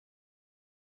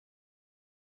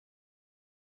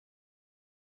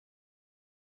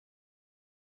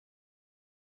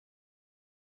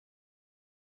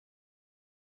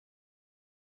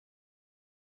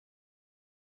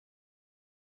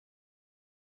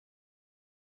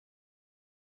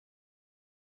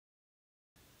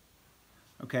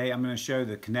Okay, I'm going to show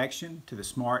the connection to the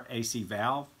Smart AC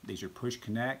valve. These are push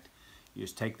connect. You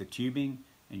just take the tubing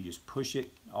and you just push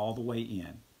it all the way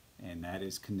in, and that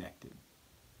is connected.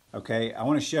 Okay, I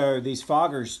want to show these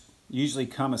foggers usually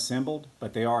come assembled,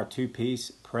 but they are a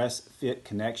two-piece press fit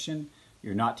connection.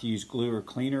 You're not to use glue or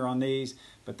cleaner on these,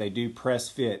 but they do press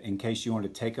fit in case you want to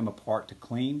take them apart to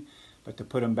clean. But to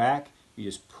put them back, you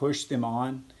just push them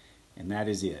on, and that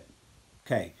is it.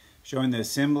 Okay, showing the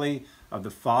assembly of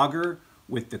the fogger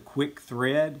with the quick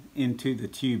thread into the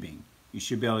tubing. You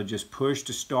should be able to just push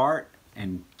to start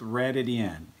and thread it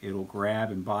in. It'll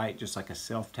grab and bite just like a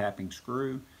self-tapping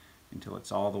screw until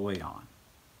it's all the way on.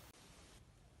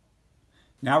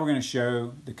 Now we're going to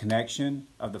show the connection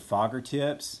of the fogger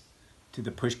tips to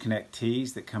the push connect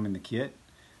tees that come in the kit.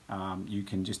 You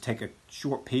can just take a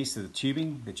short piece of the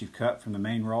tubing that you've cut from the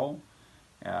main roll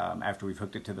after we've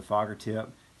hooked it to the fogger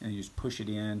tip, and you just push it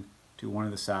in to one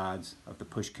of the sides of the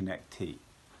push connect tee.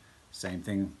 Same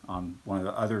thing on one of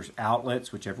the other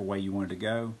outlets, whichever way you want it to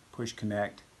go, push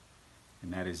connect,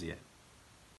 and that is it.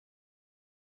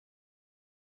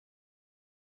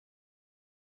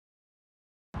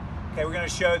 Okay, we're going to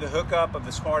show the hookup of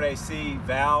the Smart AC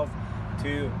valve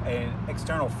to an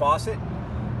external faucet.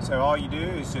 So all you do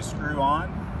is just screw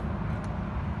on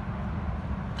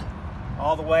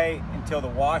all the way until the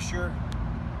washer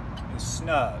is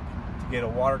snug to get a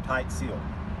watertight seal.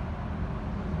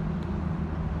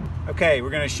 Okay, we're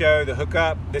going to show the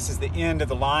hookup. This is the end of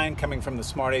the line coming from the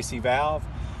Smart AC valve.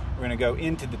 We're going to go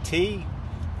into the T.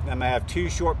 I'm going to have two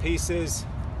short pieces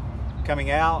coming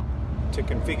out to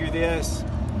configure this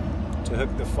to hook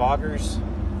the foggers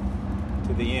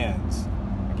to the ends.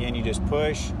 Again, you just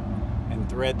push and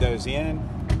thread those in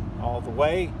all the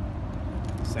way.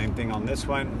 Same thing on this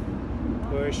one.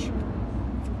 Push,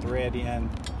 thread in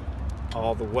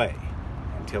all the way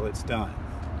until it's done.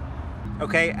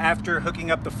 Okay, after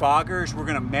hooking up the foggers, we're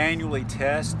going to manually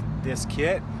test this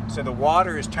kit. So the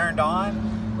water is turned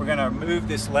on. We're going to move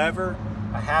this lever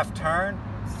a half turn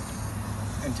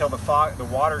until the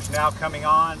water's now coming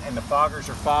on and the foggers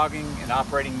are fogging and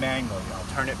operating manually.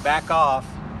 I'll turn it back off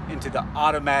into the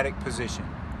automatic position.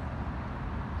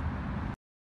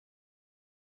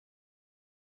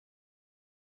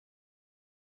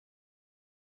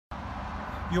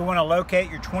 You'll want to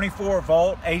locate your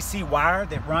 24-volt AC wire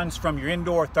that runs from your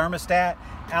indoor thermostat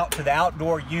out to the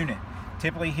outdoor unit.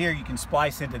 Typically here you can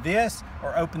splice into this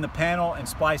or open the panel and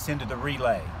splice into the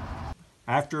relay.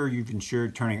 After you've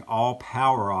ensured turning all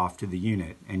power off to the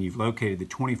unit and you've located the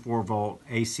 24-volt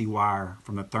AC wire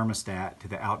from the thermostat to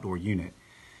the outdoor unit,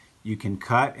 you can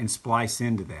cut and splice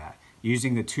into that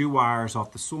using the two wires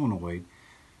off the solenoid,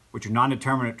 which are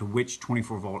non-determinate to which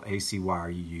 24-volt AC wire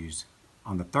you use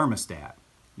on the thermostat.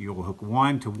 You'll hook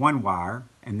one to one wire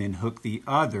and then hook the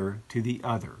other to the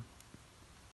other.